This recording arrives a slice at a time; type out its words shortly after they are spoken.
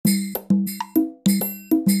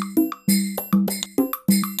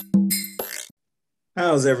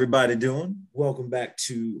How's everybody doing? Welcome back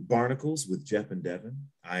to Barnacles with Jeff and Devin.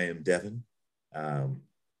 I am Devin,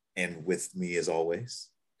 and with me, as always,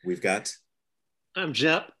 we've got. I'm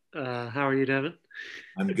Jeff. How are you, Devin?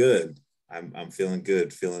 I'm good. I'm feeling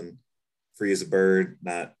good, feeling free as a bird.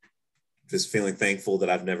 Not just feeling thankful that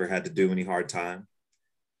I've never had to do any hard time.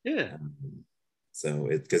 Yeah, So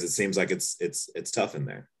because it seems like it's tough in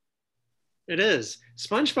there. it is.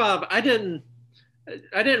 SpongeBob. I didn't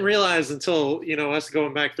realize until us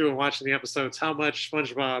going back through and watching the episodes how much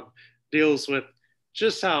SpongeBob deals with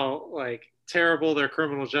just how like terrible their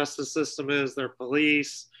criminal justice system is, their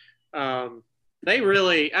police. They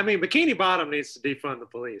really, I mean, Bikini Bottom needs to defund the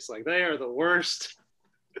police. Like they are the worst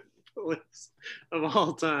police of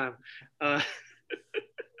all time. Uh,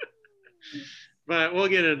 but we'll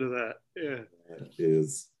get into that. Yeah. That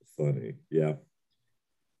is funny. Yeah.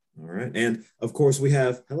 All right. And of course we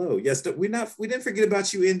have hello. Yes, we didn't forget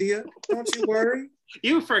about you, India. Don't you worry.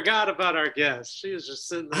 You forgot about our guest. She was just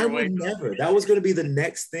sitting there. I would never. That was going to be the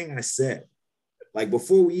next thing I said. Like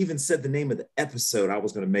before we even said the name of the episode, I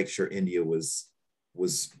was going to make sure India was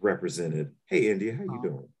represented. Hey, India, how you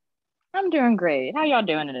doing? I'm doing great. How y'all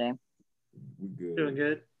doing today? We good. Doing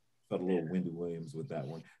good. Felt a little Wendy Williams with that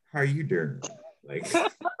one. How are you doing? Like.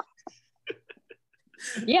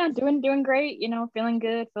 Yeah, doing great. You know, feeling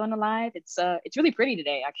good, feeling alive. It's really pretty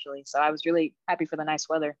today, actually. So I was really happy for the nice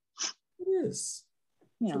weather. It is.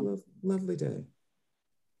 Yeah. It's a lovely day.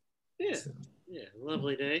 Yeah. So. Yeah,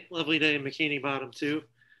 lovely day. Lovely day in Bikini Bottom too.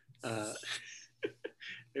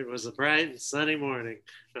 It was a bright and sunny morning.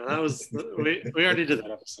 No, that was we already did that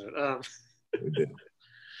episode. We did.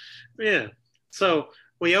 Yeah. So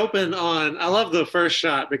we open on. I love the first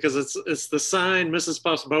shot because it's the sign Mrs.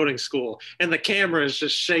 Puff's boating school, and the camera is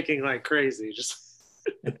just shaking like crazy. Just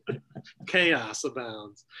chaos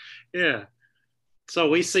abounds. Yeah. So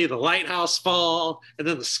we see the lighthouse fall, and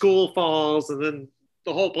then the school falls, and then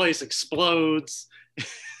the whole place explodes.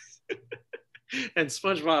 And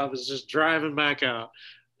SpongeBob is just driving back out.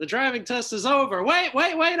 The driving test is over. Wait,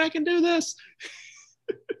 I can do this.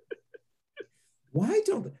 Why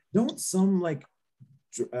don't some like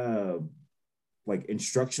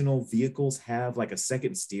instructional vehicles have like a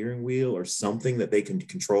second steering wheel or something that they can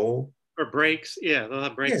control? Or brakes. Yeah, they'll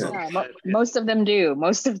have brakes. Yeah, most of them do.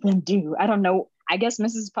 I don't know. I guess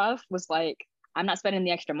Mrs. Puff was like, I'm not spending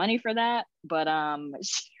the extra money for that, but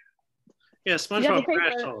yeah, SpongeBob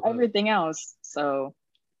crashed all everything else. So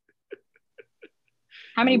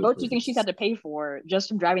how many boats do you think she's had to pay for just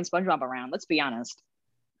from driving SpongeBob around? Let's be honest.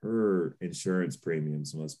 Her insurance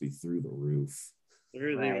premiums must be through the roof.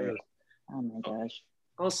 Through the roof. Oh my gosh.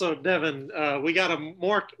 Also, Devin, we got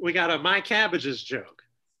a My Cabbages joke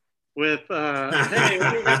with hey,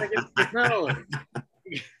 what are we gonna get for melon?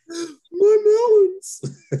 My melons.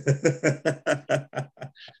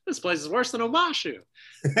 This place is worse than Omashu.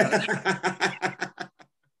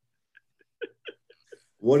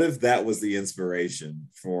 What if that was the inspiration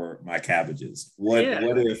for My Cabbages? What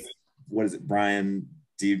if is it, Brian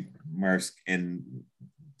D. Mersk and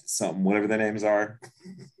something, whatever their names are?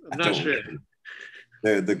 I'm not sure.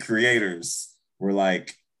 The creators were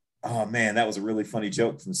like, oh man, that was a really funny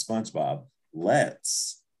joke from SpongeBob.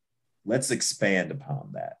 Let's expand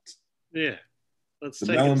upon that. Yeah. Let's take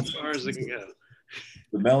it as far as it can go.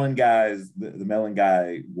 The melon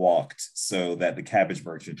guy walked so that the cabbage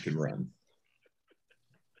merchant could run.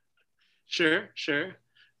 Sure.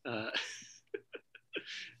 Oh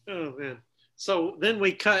man. So then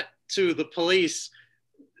we cut to the police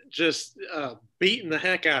just beating the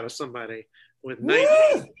heck out of somebody with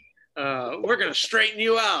knife. We're gonna straighten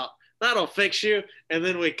you out. That'll fix you. And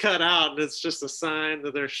then we cut out, and it's just a sign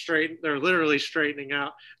that they're literally straightening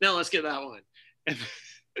out. Now let's get that one.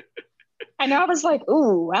 I know. I was like,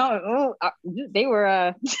 ooh, they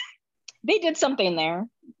were they did something there.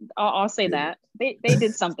 I'll say that they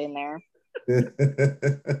did something there.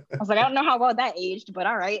 I was like, I don't know how well that aged, but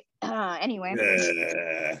all right. Anyway.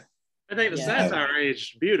 I think the satire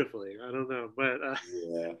aged beautifully. I don't know, but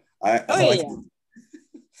I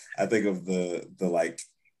think of the like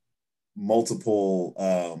multiple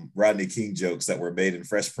Rodney King jokes that were made in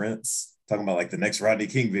Fresh Prince, talking about like the next Rodney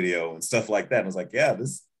King video and stuff like that. And I was like, yeah,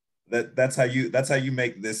 that's how you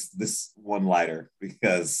make this one lighter,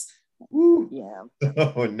 because oh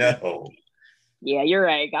no. Yeah, you're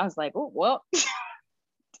right. I was like, oh well.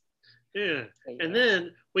 Yeah. And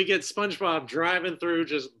then we get SpongeBob driving through,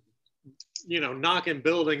 just knocking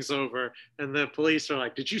buildings over, and the police are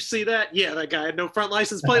like, did you see that? Yeah, that guy had no front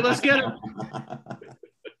license plate. Let's get him.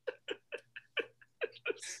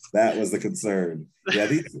 That was the concern. Yeah,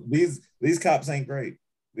 these cops ain't great.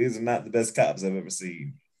 These are not the best cops I've ever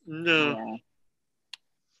seen. No.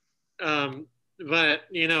 But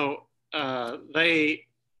they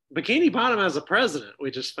Bikini Bottom has a president.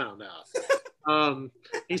 We just found out.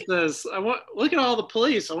 He says, look at all the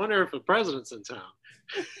police. I wonder if the president's in town."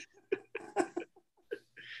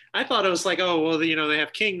 I thought it was like, oh, well, they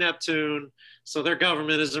have King Neptune, so their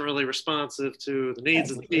government isn't really responsive to the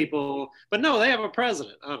needs of the people. But no, they have a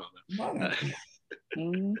president. I don't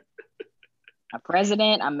know. A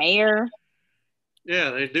president, a mayor. Yeah,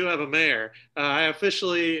 they do have a mayor. I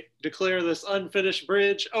officially declare this unfinished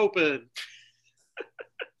bridge open.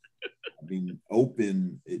 I mean,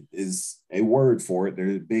 open is a word for it.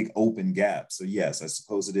 There's a big open gap. So yes, I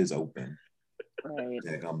suppose it is open. Right.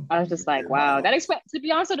 I was just like, wow, that explains. To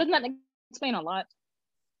be honest, doesn't that explain a lot?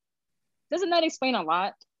 Doesn't that explain a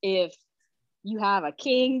lot if you have a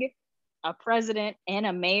king, a president, and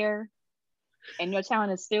a mayor, and your town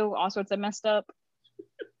is still all sorts of messed up?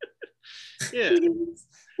 Yeah, it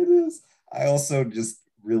is. I also just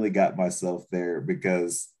really got myself there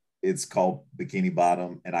because it's called Bikini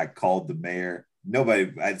Bottom, and I called the mayor.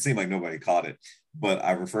 It seemed like nobody caught it, but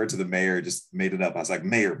I referred to the mayor, just made it up. I was like,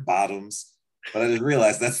 Mayor Bottoms. But I didn't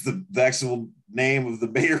realize that's the actual name of the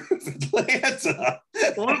mayor of Atlanta.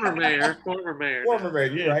 Former mayor.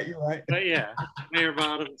 You're right. But yeah, Mayor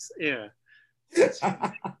Bottoms. Yeah.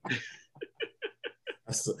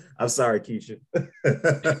 I'm sorry, Keisha.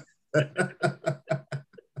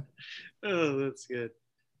 Oh, that's good.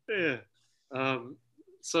 Yeah.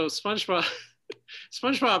 So SpongeBob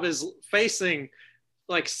is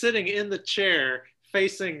sitting in the chair,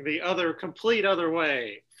 facing the complete other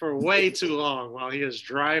way for way too long while he is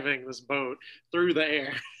driving this boat through the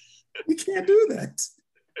air. You can't do that.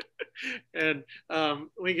 And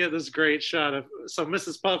we get this great shot of, so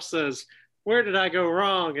Mrs. Puff says, "Where did I go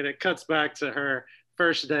wrong?" And it cuts back to her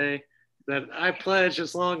first day, that "I pledge,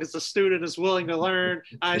 as long as the student is willing to learn,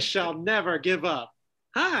 I shall never give up.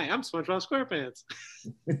 Hi, I'm SpongeBob SquarePants."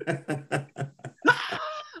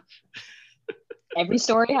 Every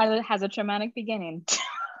story has a traumatic beginning.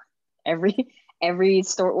 Every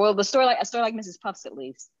story, well, a story like Mrs. Puff's at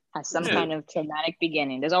least has some kind of traumatic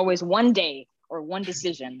beginning. There's always one day or one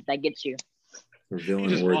decision that gets you. He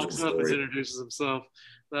just walks up and introduces himself.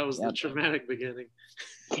 That was the traumatic beginning.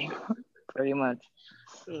 Pretty much.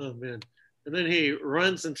 Oh man! And then he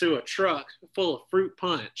runs into a truck full of fruit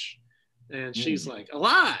punch, and she's like,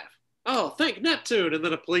 "Alive! Oh, thank Neptune!" And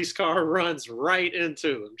then a police car runs right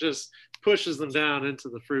into them, just pushes them down into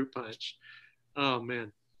the fruit punch. Oh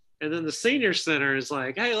man! And then the senior center is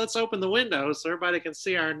like, "Hey, let's open the window so everybody can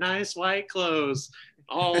see our nice white clothes."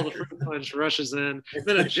 All the fruit punch rushes in.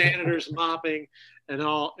 Then a janitor's mopping and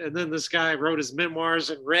all. And then this guy wrote his memoirs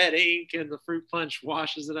in red ink, and the fruit punch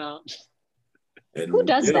washes it out. And who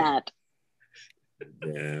does that?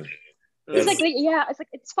 Yeah. It's like,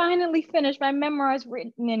 it's finally finished. My memoirs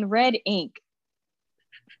written in red ink.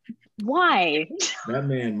 Why? That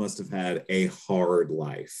man must have had a hard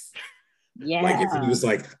life. Yeah. Like if he was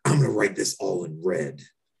like, "I'm gonna write this all in red."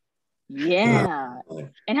 Yeah.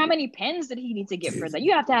 And how many pens did he need to get for that?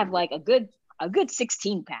 You have to have like a good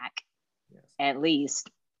 16 pack, at least.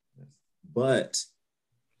 But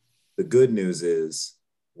the good news is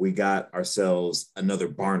we got ourselves another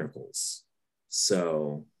Barnacles.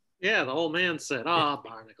 So yeah, the old man said,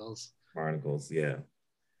 Barnacles. Barnacles, yeah.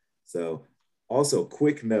 So also,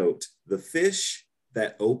 quick note, the fish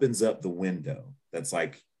that opens up the window, that's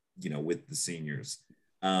like, with the seniors,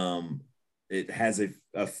 it has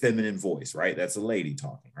a feminine voice, right? That's a lady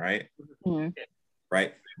talking, right? Mm-hmm.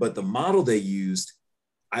 Right. But the model they used,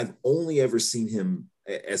 I've only ever seen him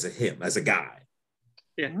as a guy.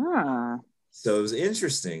 Yeah. Ah. So it was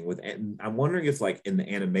interesting I'm wondering if like in the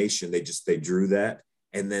animation, they drew that.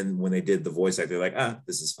 And then when they did the voice act, they're like,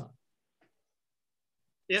 this is fine.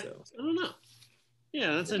 Yeah. So, I don't know.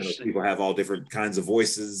 Yeah, that's interesting. People have all different kinds of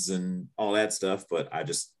voices and all that stuff, but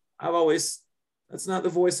that's not the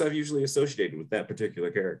voice I've usually associated with that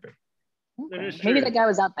particular character. Okay. Maybe that guy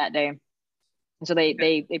was out that day. And so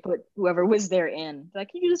they put whoever was there in. Like,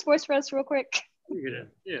 can you do this voice for us real quick?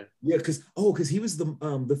 Yeah. Yeah, because he was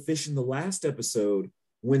the fish in the last episode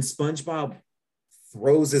when SpongeBob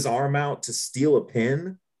throws his arm out to steal a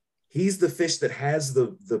pen. He's the fish that has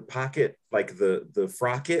the pocket, like the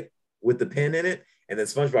frocket with the pen in it, and then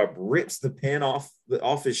SpongeBob rips the pen off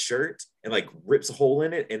his shirt and like rips a hole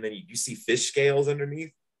in it, and then you see fish scales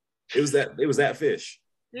underneath. It was that fish.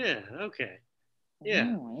 Yeah. Okay.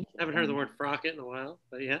 Yeah. I haven't heard the word frocket in a while,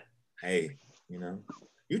 but yeah. Hey, you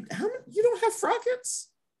don't have frockets?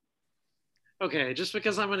 Okay, just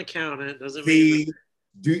because I'm an accountant doesn't mean.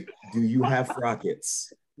 Do you have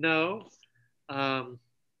frockets? No.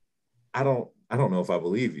 I don't know if I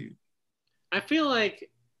believe you. I feel like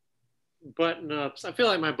button ups. I feel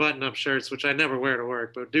like my button up shirts, which I never wear to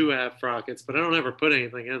work, but do have frockets, but I don't ever put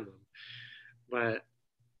anything in them. But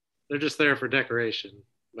they're just there for decoration.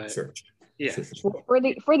 But Sure. yeah. Sure. For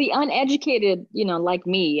the uneducated, like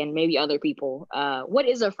me and maybe other people, what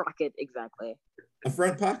is a frocket exactly? A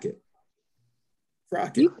front pocket.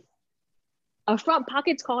 Frocket. A front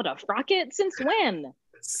pocket's called a frocket? Since when?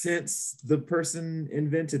 Since the person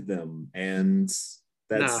invented them, and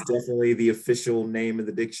that's definitely the official name of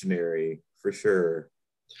the dictionary for sure.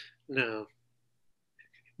 No.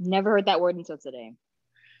 Never heard that word until today.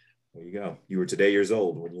 There you go. You were today years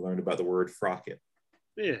old when you learned about the word frocket.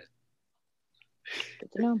 Yeah.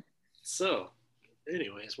 Good to know. So,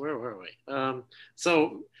 anyways, where were we?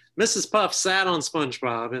 So Mrs. Puff sat on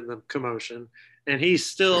SpongeBob in the commotion, and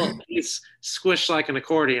he's squished like an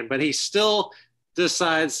accordion, but he still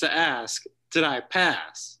decides to ask, "Did I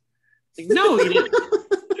pass?" Like, no, he didn't.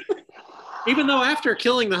 Even though after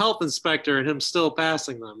killing the health inspector and him still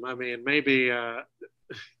passing them, I mean, maybe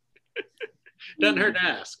doesn't hurt to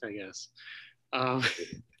ask, I guess.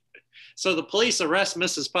 So the police arrest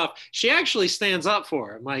Mrs. Puff. She actually stands up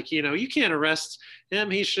for him. Like, you can't arrest him.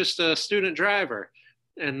 He's just a student driver.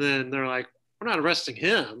 And then they're like, we're not arresting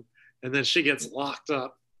him. And then she gets locked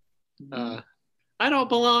up. I don't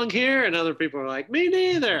belong here. And other people are like, me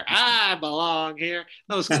neither. I belong here.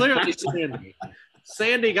 That was clearly Sandy.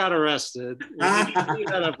 Sandy got arrested.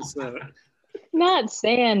 That episode. Not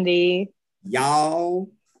Sandy.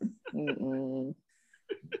 Y'all. Mm-mm.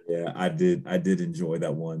 Yeah, I did enjoy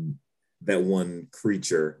that one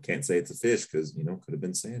creature. Can't say it's a fish because could have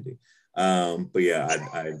been Sandy. But yeah,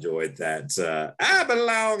 I enjoyed that. I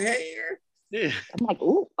belong here. Yeah. I'm like,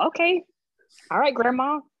 ooh, okay. All right,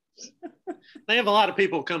 Grandma. They have a lot of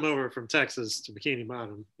people come over from Texas to Bikini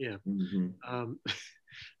Bottom. Yeah. Mm-hmm.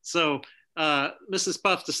 So Mrs.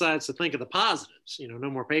 Puff decides to think of the positives. No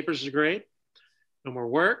more papers to grade, no more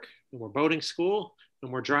work, no more boating school, no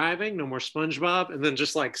more driving, no more SpongeBob, and then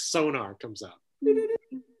just like sonar comes up.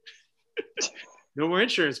 No more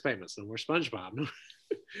insurance payments, no more SpongeBob.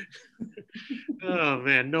 Oh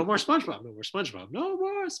man, no more SpongeBob, no more SpongeBob, no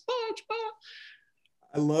more SpongeBob.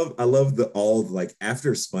 I love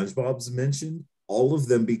after SpongeBob's mentioned, all of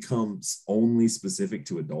them becomes only specific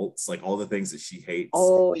to adults, like all the things that she hates.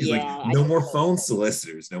 Oh, she's yeah. Like, no more phone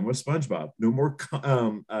solicitors, no more SpongeBob, no more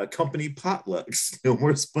company potlucks, no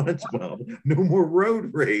more SpongeBob, no more road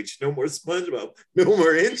rage, no more SpongeBob, no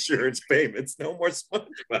more insurance payments, no more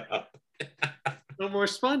SpongeBob. No more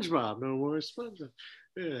SpongeBob, no more SpongeBob.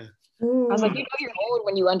 Yeah. I was like, you're old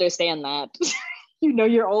when you understand that.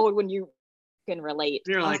 You're old when you can relate.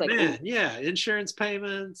 You're like, man, yeah, insurance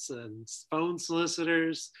payments and phone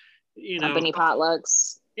solicitors, company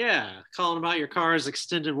potlucks. Yeah, calling about your car's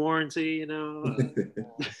extended warranty, We've been trying to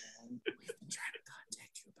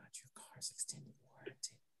contact you about your car's extended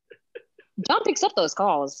warranty. John picks up those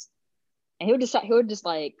calls, and he would just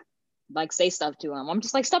like say stuff to him. I'm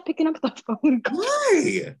just like, stop picking up the phone calls.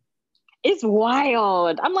 Why? It's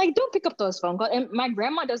wild. I'm like, don't pick up those phone calls. And my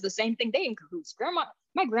grandma does the same thing. They in cahoots.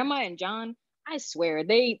 My grandma and John, I swear,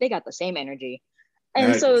 they got the same energy.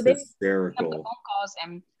 And so they pick up the phone calls,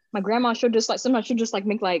 and my grandma she'll just like sometimes she'll just like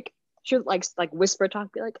make like she'll like whisper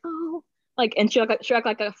talk, be like, oh, like, and she'll act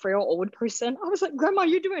like a frail old person. I was like, Grandma,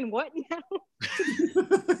 you're doing what now?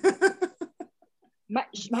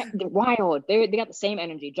 Wild. They got the same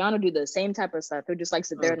energy. John will do the same type of stuff. He'll just like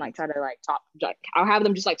sit there and like try to like talk. I'll have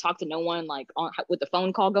them just like talk to no one like with the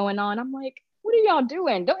phone call going on. I'm like, what are y'all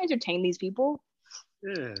doing? Don't entertain these people.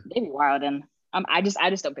 Yeah. They be wild, and I just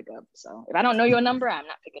don't pick up. So if I don't know your number, I'm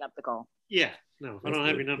not picking up the call. Yeah. No, if I don't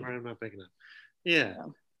have your number, I'm not picking up. Yeah.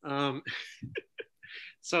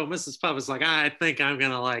 So Mrs. Puff is like, I think I'm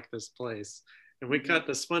gonna like this place. And we cut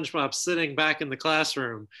to SpongeBob sitting back in the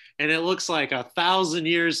classroom, and it looks like 1,000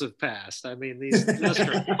 years have passed. I mean, these desks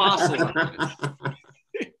are fossilized.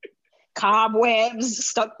 Cobwebs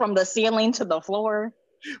stuck from the ceiling to the floor.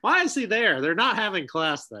 Why is he there? They're not having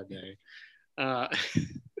class that day.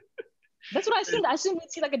 That's what I assumed. I assumed we'd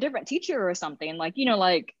see like a different teacher or something. Like,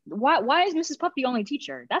 like why is Mrs. Puff the only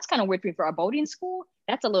teacher? That's kind of weird for a boating school.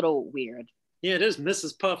 That's a little weird. Yeah, it is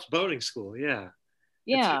Mrs. Puff's boating school. Yeah.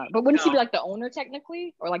 Yeah, but wouldn't she be like the owner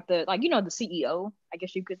technically, or like the CEO? I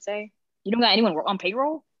guess you could say. You don't got anyone on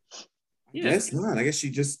payroll. Yeah, I guess not. I guess she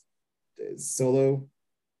just solo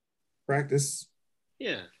practice.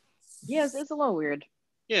 Yeah. Yes, it's a little weird.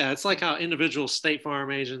 Yeah, it's like how individual State Farm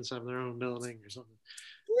agents have their own building or something.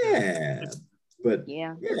 Yeah, but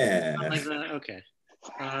yeah. Like that. Okay,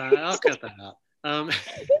 I'll cut that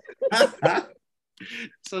out.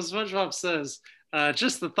 So SpongeBob says,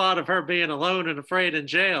 just the thought of her being alone and afraid in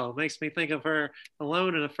jail makes me think of her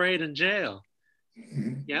alone and afraid in jail.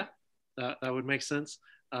 Yeah, that would make sense.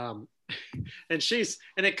 And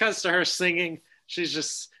it cuts to her singing. She's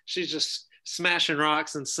just smashing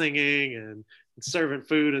rocks and singing and serving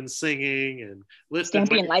food and singing and lifting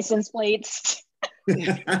stamping license plates.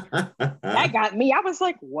 That got me. I was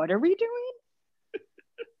like, what are we doing?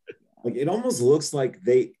 Like, it almost looks like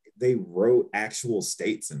they wrote actual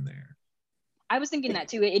states in there. I was thinking that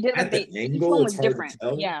too. It did At like the each angle, one was it's hard to different.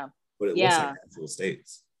 tell, Yeah. But it looks like actual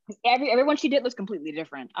states. Everyone she did was completely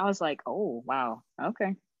different. I was like, oh wow.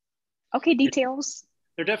 Okay, details.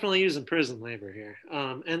 They're definitely using prison labor here.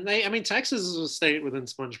 And Texas is a state within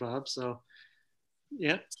SpongeBob, so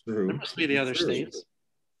yeah. True. There must be the other states.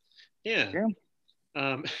 Yeah. True.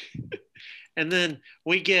 And then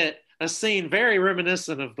we get a scene very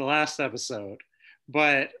reminiscent of the last episode,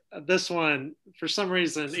 but this one, for some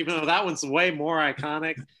reason, even though that one's way more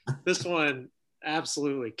iconic, this one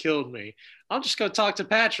absolutely killed me. I'll just go talk to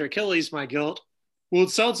Patrick. He'll ease my guilt. Well, it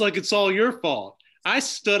sounds like it's all your fault. I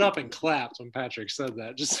stood up and clapped when Patrick said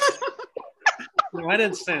that. Just no, I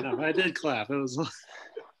didn't stand up. I did clap. It was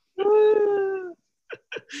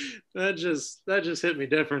that just hit me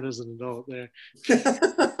different as an adult there.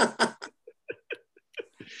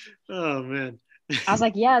 Oh man. I was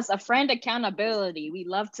like, yes, a friend accountability. We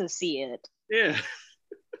love to see it. Yeah.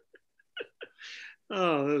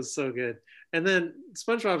 Oh, that was so good. And then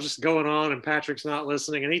SpongeBob's just going on and Patrick's not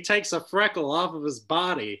listening, and he takes a freckle off of his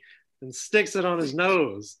body and sticks it on his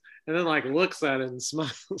nose and then like looks at it and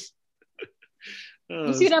smiles.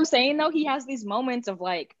 You see what I'm saying though? He has these moments of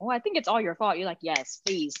like, oh, I think it's all your fault. You're like, yes,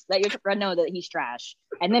 please let your friend know that he's trash.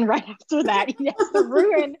 And then right after that, he has to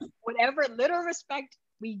ruin whatever little respect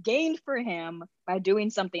we gained for him by doing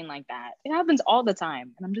something like that. It happens all the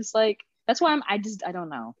time. And I'm just like, that's why I don't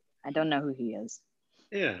know. I don't know who he is.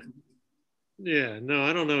 Yeah. Yeah, no,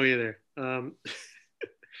 I don't know either.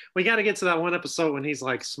 We got to get to that one episode when he's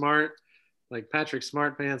like smart, like Patrick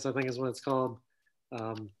Smart Pants, I think is what it's called.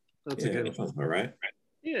 That's a good one. All right.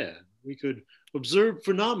 Yeah, we could observe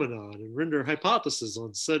phenomenon and render hypothesis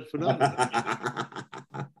on said phenomenon.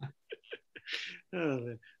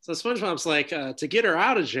 Oh, so SpongeBob's like, to get her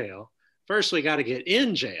out of jail, first we got to get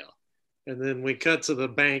in jail. And then we cut to the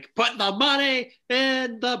bank, put the money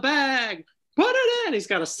in the bag, put it in. He's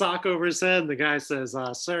got a sock over his head. And the guy says,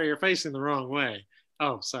 sir, you're facing the wrong way.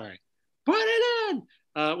 Oh, sorry. Put it in.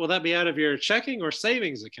 Will that be out of your checking or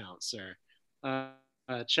savings account, sir?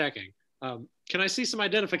 Checking. Can I see some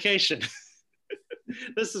identification?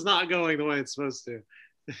 This is not going the way it's supposed to.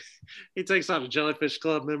 He takes out a Jellyfish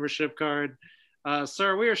Club membership card.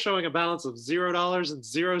 Sir, we are showing a balance of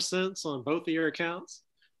 $0.00 on both of your accounts.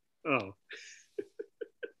 Oh.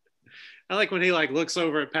 I like when he like looks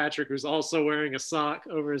over at Patrick, who's also wearing a sock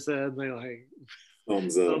over his head, and they like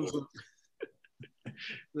thumbs up. And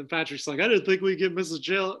then Patrick's like, I didn't think we'd get Mrs.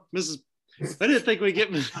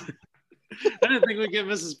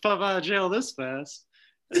 Puff out of jail this fast.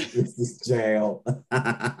 This is jail.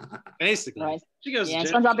 Basically. Right. She goes, yeah,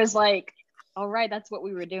 SpongeBob is like, all right, that's what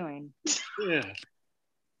we were doing. Yeah.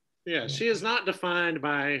 Yeah, she is not defined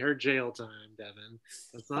by her jail time, Devin.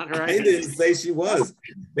 That's not her identity. I didn't say she was.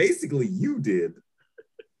 Basically, you did.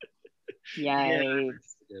 Yikes.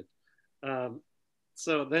 Yeah,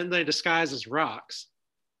 so then they disguise as rocks,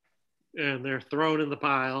 and they're thrown in the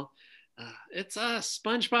pile. It's us,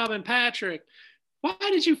 SpongeBob and Patrick. Why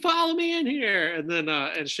did you follow me in here? And then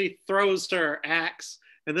and she throws her axe,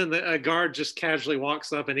 and then the guard just casually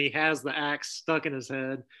walks up, and he has the axe stuck in his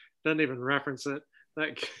head. Doesn't even reference it.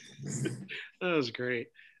 That was great.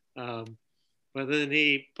 But then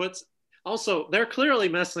he puts. Also, they're clearly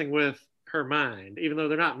messing with her mind, even though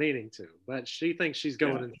they're not meaning to. But she thinks she's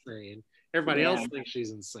going insane. Everybody else thinks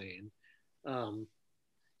she's insane.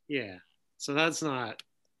 Yeah. So that's a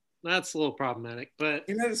little problematic. But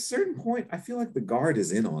and at a certain point, I feel like the guard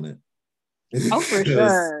is in on it. Oh, for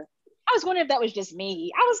sure. I was wondering if that was just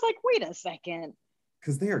me. I was like, wait a second.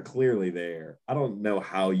 Because they are clearly there. I don't know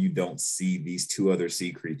how you don't see these two other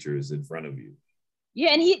sea creatures in front of you.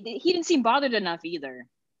 Yeah, and he didn't seem bothered enough either.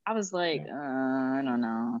 I was like, I don't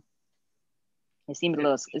know. It seemed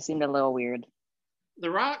a little weird. The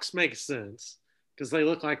rocks make sense because they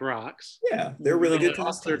look like rocks. Yeah, they're really good.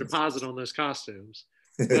 Lost their deposit on those costumes.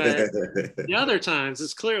 But the other times,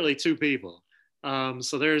 it's clearly two people.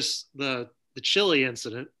 So there's the chili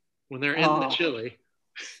incident when they're in the chili.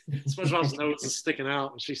 SpongeBob's nose is sticking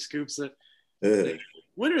out and she scoops it. Like,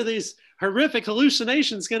 when are these horrific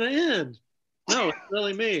hallucinations going to end? No, it's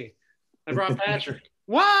really me. I brought Patrick.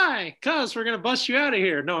 Why? Because we're going to bust you out of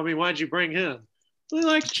here. No, I mean, why'd you bring him? We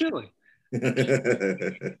like chili.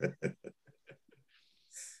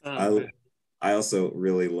 I also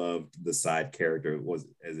really loved the side character.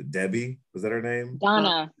 Is it Debbie? Was that her name?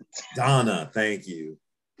 Donna. Donna, thank you.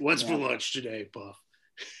 What's for lunch today, Puff?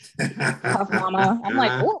 Puff Mama. I'm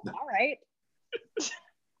like, oh, all right.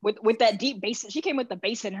 With that deep bass, she came with the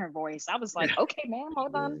bass in her voice. I was like, okay, ma'am,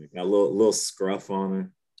 hold on. Got a little scruff on her.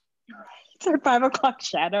 It's her 5 o'clock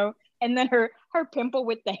shadow, and then her pimple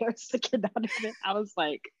with the hair sticking out of it. I was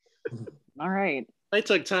like, all right. They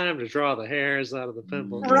took time to draw the hairs out of the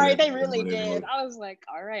pimple. Right, they really did. I was like,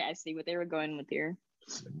 all right, I see what they were going with here.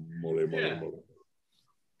 Yeah.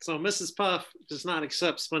 So Mrs. Puff does not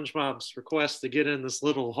accept SpongeBob's request to get in this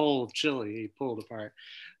little hole of chili he pulled apart.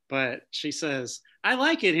 But she says, I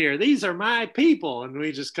like it here. These are my people. And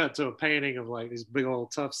we just cut to a painting of like these big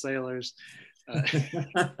old tough sailors.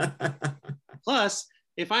 Plus,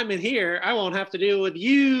 if I'm in here, I won't have to deal with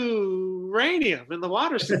uranium in the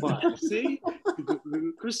water supply. See?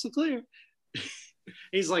 Crystal clear.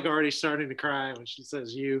 He's like already starting to cry when she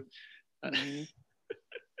says you. It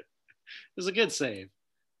was a good save.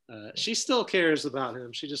 She still cares about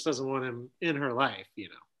him. She just doesn't want him in her life, you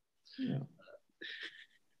know. Yeah.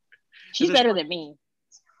 She's better than me.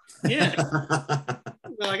 Yeah.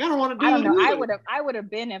 Like, I don't want to do I don't know. it. I would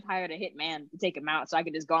have been if I had a hitman to take him out so I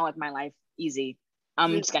could just go on with my life easy.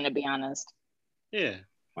 I'm just gonna be honest. Yeah.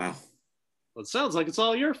 Wow. Well, it sounds like it's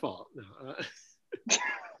all your fault. No,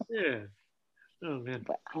 yeah. Oh man.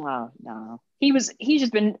 But no. He's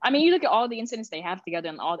just been, I mean, you look at all the incidents they have together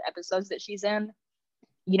and all the episodes that she's in,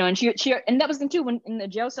 you know, and she and that was the too when in the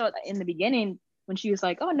jail cell in the beginning when she was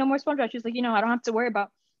like, oh, no more SpongeBob. She was like, you know, I don't have to worry about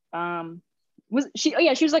she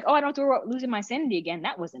was like, oh, I don't have to worry about losing my sanity again.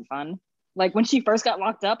 That wasn't fun. Like when she first got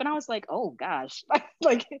locked up and I was like, oh gosh.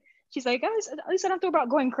 Like she's like, at least I don't have to worry about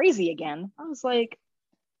going crazy again. I was like,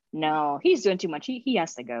 no, he's doing too much. He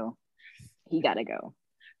has to go. He gotta go.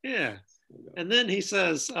 Yeah. And then he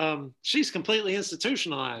says, she's completely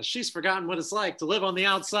institutionalized. She's forgotten what it's like to live on the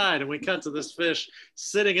outside. And we cut to this fish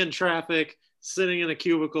sitting in traffic, sitting in a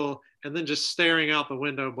cubicle, and then just staring out the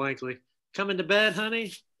window blankly. Coming to bed,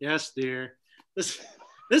 honey? Yes, dear. This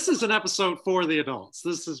is an episode for the adults.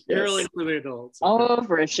 This is purely for the adults. Oh,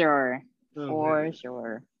 for sure. Oh,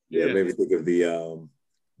 sure. Yeah, maybe think of the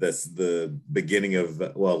that's the beginning of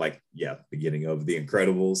beginning of The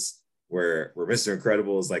Incredibles, where Mr.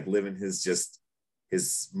 Incredible is like living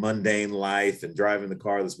his mundane life and driving the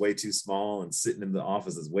car that's way too small and sitting in the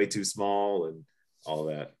office that's way too small and all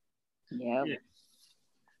of that. Yep. Yeah.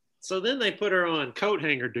 So then they put her on coat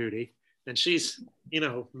hanger duty, and she's, you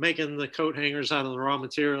know, making the coat hangers out of the raw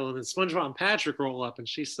material. And then SpongeBob and Patrick roll up, and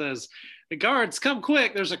she says, "The guards, come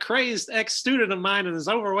quick! There's a crazed ex-student of mine and his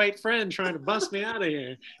overweight friend trying to bust me out of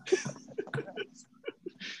here."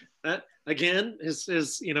 That again,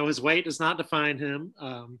 his weight does not define him.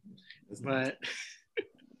 But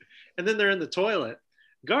and then they're in the toilet.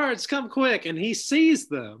 Guards, come quick! And he sees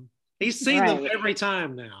them. He's seen them every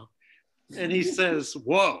time now, and he says,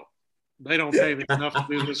 "Whoa, they don't pay me enough to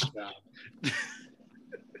do this job."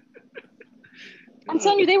 I'm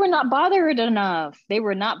telling you, they were not bothered enough. They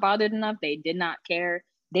were not bothered enough. They did not care.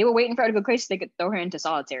 They were waiting for her to go crazy so they could throw her into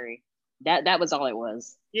solitary. That was all it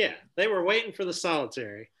was. Yeah, they were waiting for the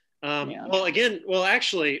solitary. Well,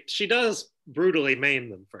 actually, she does brutally maim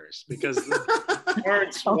them first because the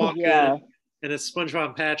guards walk in and it's SpongeBob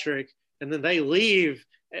and Patrick, and then they leave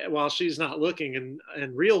while she's not looking,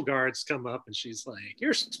 and real guards come up, and she's like,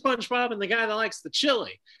 "You're SpongeBob and the guy that likes the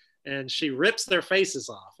chili," and she rips their faces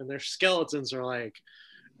off, and their skeletons are like,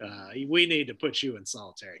 "We need to put you in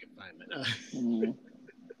solitary confinement."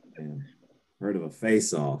 Heard of a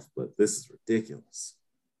face-off, but this is ridiculous.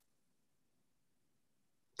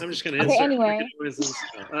 I'm just going to insert anyway.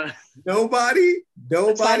 Nobody,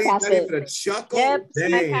 not even a chuckle. Yep,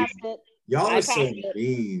 Dang. Y'all are so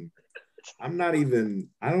mean. I don't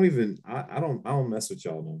mess with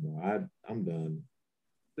y'all no more. I'm done.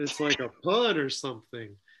 It's like a pun or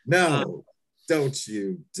something. No, don't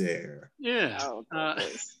you dare. Yeah.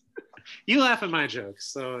 You laugh at my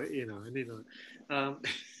jokes, so you know I need to.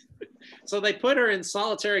 So they put her in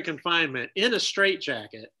solitary confinement in a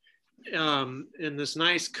straitjacket, in this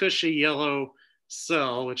nice cushy yellow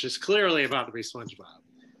cell, which is clearly about to be SpongeBob.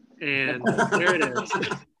 And there it is.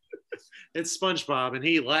 It's SpongeBob, and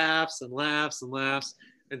he laughs and laughs and laughs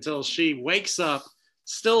until she wakes up,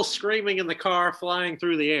 still screaming in the car, flying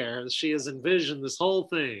through the air. She has envisioned this whole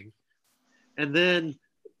thing. And then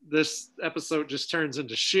this episode just turns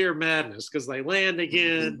into sheer madness because they land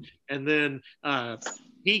again, and then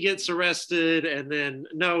he gets arrested, and then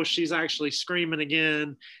she's actually screaming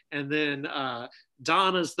again, and then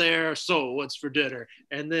Donna's there, so what's for dinner?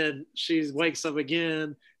 And then she wakes up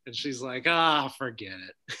again and she's like, forget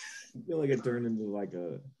it. I feel like it turned into like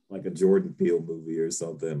a Jordan Peele movie or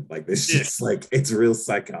something. Like it's just like it's real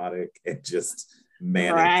psychotic and just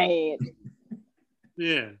manic. Right.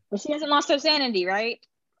 Yeah. But she hasn't lost her sanity, right?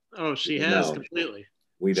 Oh, she has completely.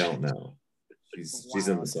 We don't know. She's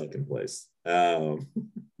in the second place.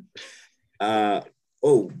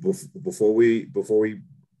 Before we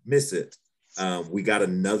miss it, we got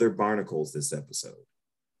another Barnacles this episode.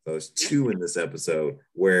 So there's two in this episode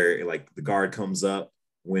where like the guard comes up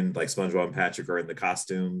when like SpongeBob and Patrick are in the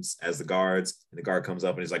costumes as the guards, and the guard comes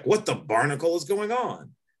up and he's like, "What the barnacle is going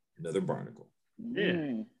on?" Another barnacle.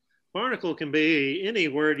 Yeah. Barnacle can be any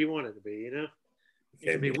word you want it to be, you know?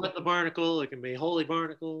 It can be what the barnacle, it can be holy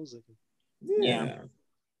barnacles. It can... Yeah. I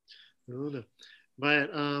don't know. But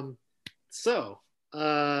so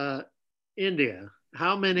India,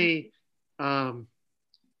 how many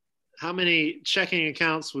checking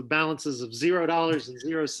accounts with balances of $0 and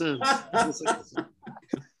 0 cents?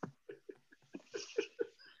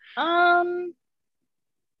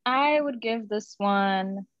 I would give this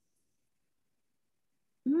one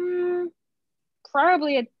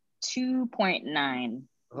probably a 2.9.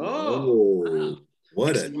 Oh, wow.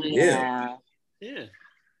 What a yeah. Yeah.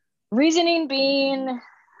 Reasoning being,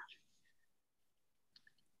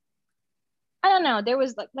 I don't know. There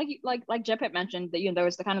was like Jeff had mentioned that there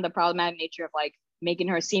was the kind of the problematic nature of like making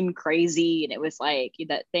her seem crazy, and it was like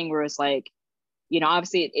that thing where it's like,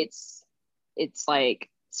 obviously it's like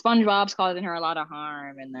SpongeBob's causing her a lot of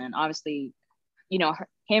harm, and then obviously, her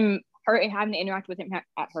having to interact with him at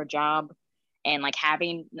her job, and like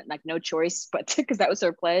having like no choice but because that was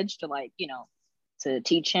her pledge to like to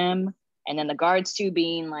teach him, and then the guards too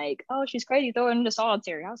being like, oh, she's crazy, throw her into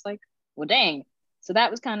solitary. I was like, well, dang. So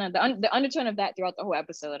that was kind of the undertone of that throughout the whole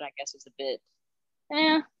episode. I guess was a bit,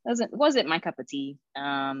 wasn't my cup of tea.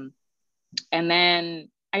 And then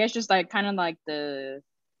I guess just like kind of like the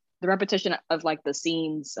repetition of like the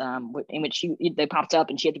scenes in which they popped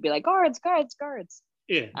up and she had to be like guards.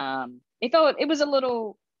 Yeah. It was a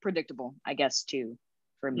little predictable, I guess, too,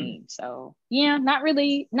 for me. So yeah, not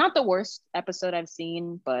the worst episode I've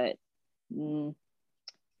seen, but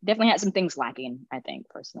definitely had some things lacking, I think,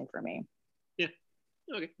 personally for me. Yeah.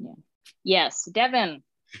 Okay. Yeah. Yes, Devin.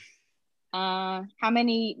 How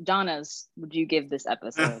many Donnas would you give this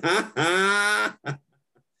episode?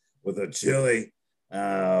 With a chili.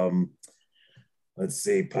 Let's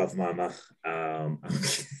see, Puff Mama. I'm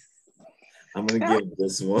gonna give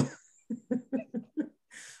this one.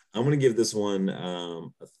 I'm gonna give this one a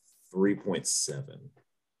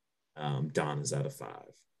 3.7. Donna's out of 5.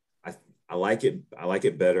 I like it. I like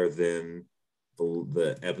it better than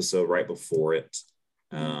the episode right before it.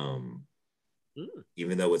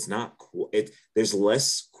 Even though it's not there's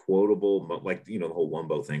less quotable, like the whole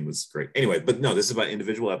Wumbo thing was great anyway, but no, this is about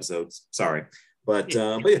individual episodes, sorry, but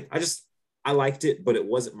yeah, I liked it, but it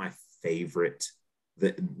wasn't my favorite.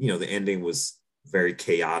 The ending was very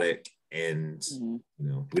chaotic, and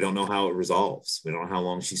we don't know how it resolves. We don't know how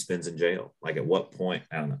long she spends in jail, like at what point,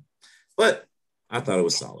 I don't know, but I thought it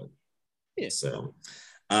was solid. Yeah. So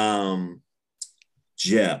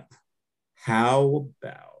Jep, how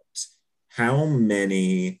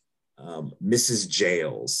many Mrs.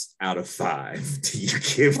 Jails out of 5 do you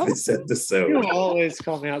give this episode? You always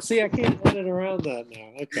call me out. See, I can't edit around that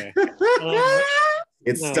now. Okay.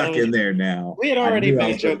 It's stuck in there now. We had already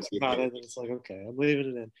made jokes about it, and it's like, okay, I'm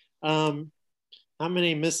leaving it in. How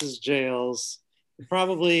many Mrs. Jails?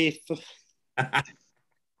 Probably.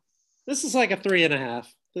 This is like a 3.5,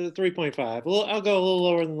 3.5. I'll go a little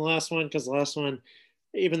lower than the last one, because the last one,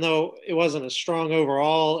 even though it wasn't as strong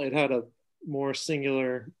overall, it had a more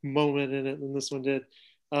singular moment in it than this one did.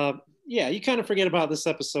 Yeah, you kind of forget about this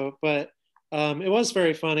episode, but it was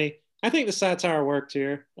very funny. I think the satire worked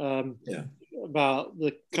here. About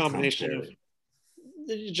the combination of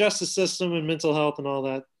the justice system and mental health and all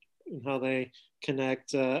that, and how they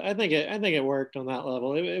connect. I think it worked on that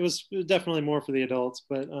level. It was definitely more for the adults,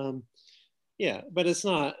 but but it's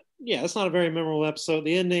not a very memorable episode.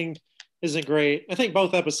 The ending isn't great. I think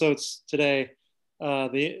both episodes today,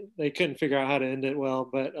 they couldn't figure out how to end it well,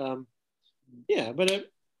 but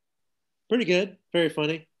pretty good, very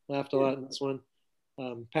funny. Laughed a lot in this one.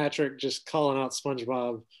 Patrick just calling out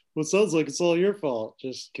SpongeBob. Well, it sounds like it's all your fault.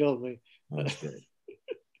 Just killed me.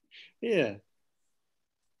 Yeah.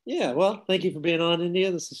 Well, thank you for being on,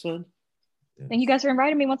 India. This is fun. Thank you guys for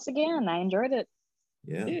inviting me once again. I enjoyed it.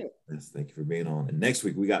 Yeah. Yes, thank you for being on. And next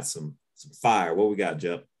week we got some fire. What we got,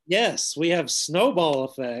 Jeff? Yes, we have Snowball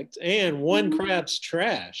Effect and One Crab's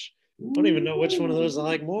Trash. I don't even know which one of those I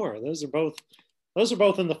like more. Those are both Those are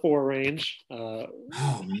both in the 4 range.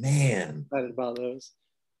 Oh man, Excited about those.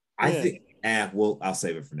 I think. Well, I'll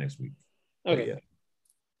save it for next week. Okay.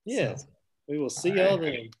 Yeah. So, we will see y'all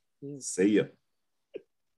then. See ya.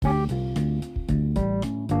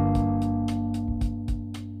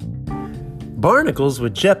 Barnacles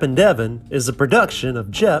with Jep and Devin is a production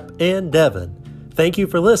of Jep and Devin. Thank you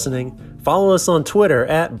for listening. Follow us on Twitter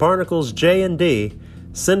at BarnaclesJD.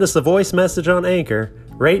 Send us a voice message on Anchor.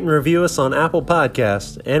 Rate and review us on Apple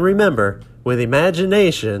Podcasts. And remember, with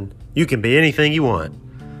imagination, you can be anything you want.